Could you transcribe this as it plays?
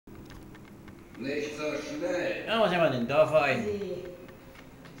Nicht so schnell. Ja, was haben wir denn da für einen?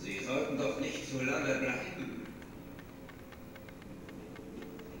 Sie sollten doch nicht zu lange bleiben.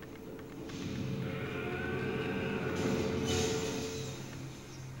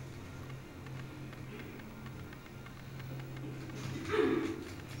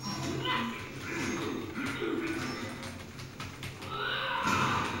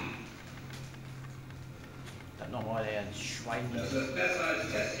 Dann nochmal der Schwein. Das ist besser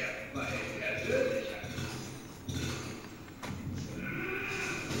als Tessia, weil persönlicher.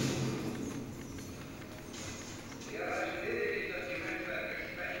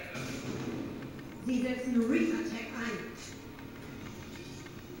 Sie setzen Reef-Attack ein.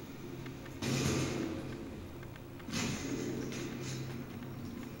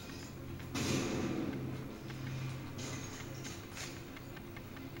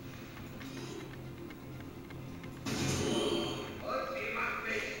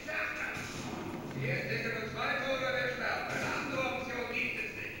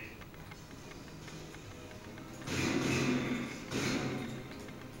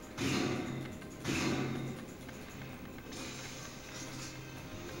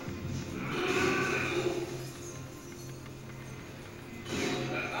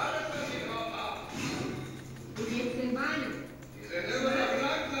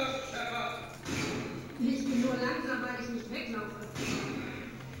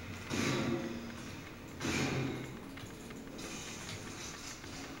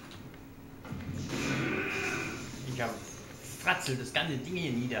 Fratzelt das ganze Ding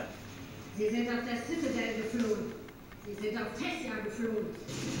hier nieder. Sie sind auf der Citadel geflohen. Sie sind auf Tessia geflohen.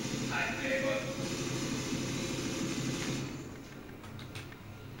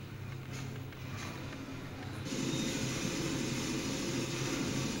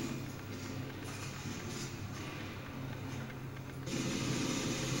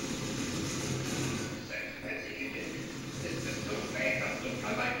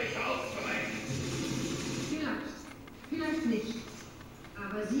 Vielleicht nicht.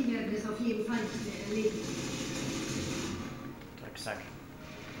 Aber Sie werden es auf jeden Fall nicht mehr erleben. Drecksack.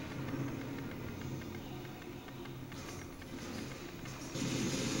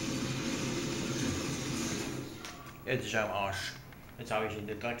 Jetzt ist er am Arsch. Jetzt habe ich ihn,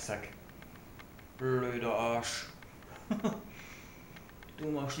 den Drecksack. Blöder Arsch.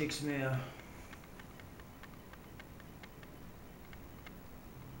 Du machst nichts mehr.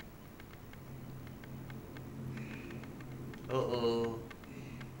 Oh oh.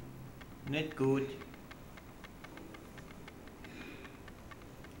 Nicht gut.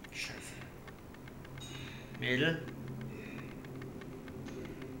 Scheiße. Mädel.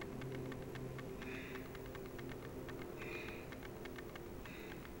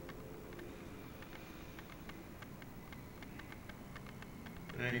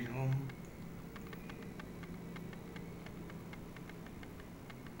 Dreh dich um.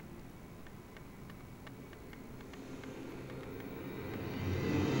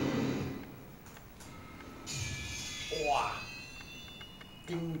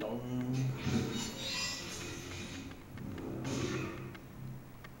 Ding dong.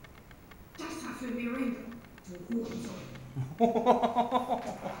 Das war für Miranda, du Hurensohn.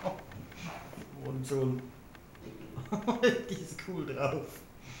 Hurensohn. Die ist cool drauf.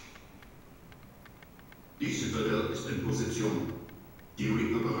 Die Citadel ist in Position. Die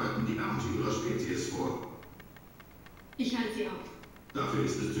Reaper bereiten die Ernte ihrer Spezies vor. Ich halte sie auf. Dafür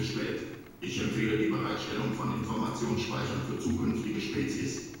ist es zu spät. Ich empfehle die Bereitstellung von Informationsspeichern für zukünftige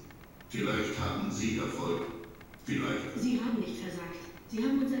Spezies. Vielleicht haben Sie Erfolg. Vielleicht. Sie haben nicht versagt. Sie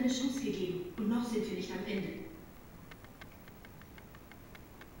haben uns eine Chance gegeben. Und noch sind wir nicht am Ende.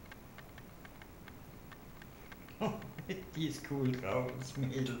 Die ist cool drauf, das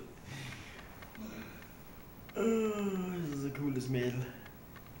Mädel. Das ist ein cooles Mädel.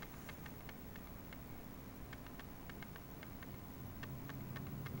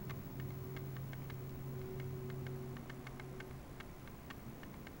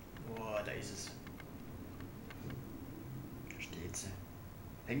 Boah, da ist es. Da steht sie.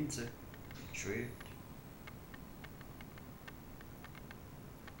 Hängt sie. Schwebt.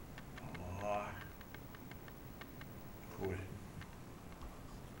 Oh. Cool.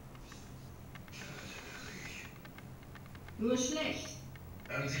 Nur schlecht.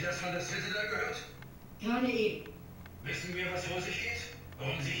 Haben Sie das von der Citadel gehört? Gerade eben. Wissen wir, was vor sich geht?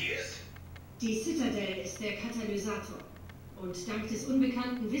 Warum sie hier ist? Die Citadel ist der Katalysator. Und dank des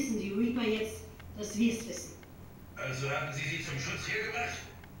Unbekannten wissen die Reaper jetzt, dass wir es wissen. Also haben Sie sie zum Schutz hergebracht?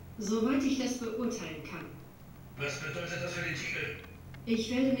 Soweit ich das beurteilen kann. Was bedeutet das für den Titel? Ich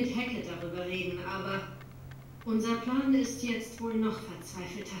werde mit Hackett darüber reden, aber unser Plan ist jetzt wohl noch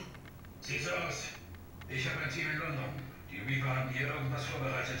verzweifelter. Sieht so aus. Ich habe ein Team in London. Die Reaper haben hier irgendwas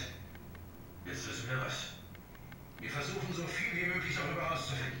vorbereitet. Jetzt wissen wir was. Wir versuchen so viel wie möglich darüber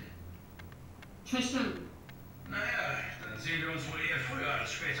herauszufinden. Verstanden. Naja, dann sehen wir uns wohl eher früher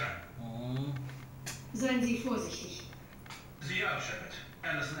als später. Seien Sie vorsichtig. Sie auch, Shepard.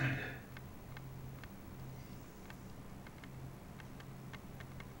 Anderson Ende.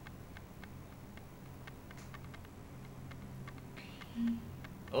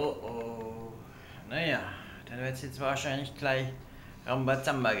 Oh oh. Naja, dann wird es jetzt wahrscheinlich gleich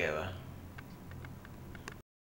Rambazamba geben.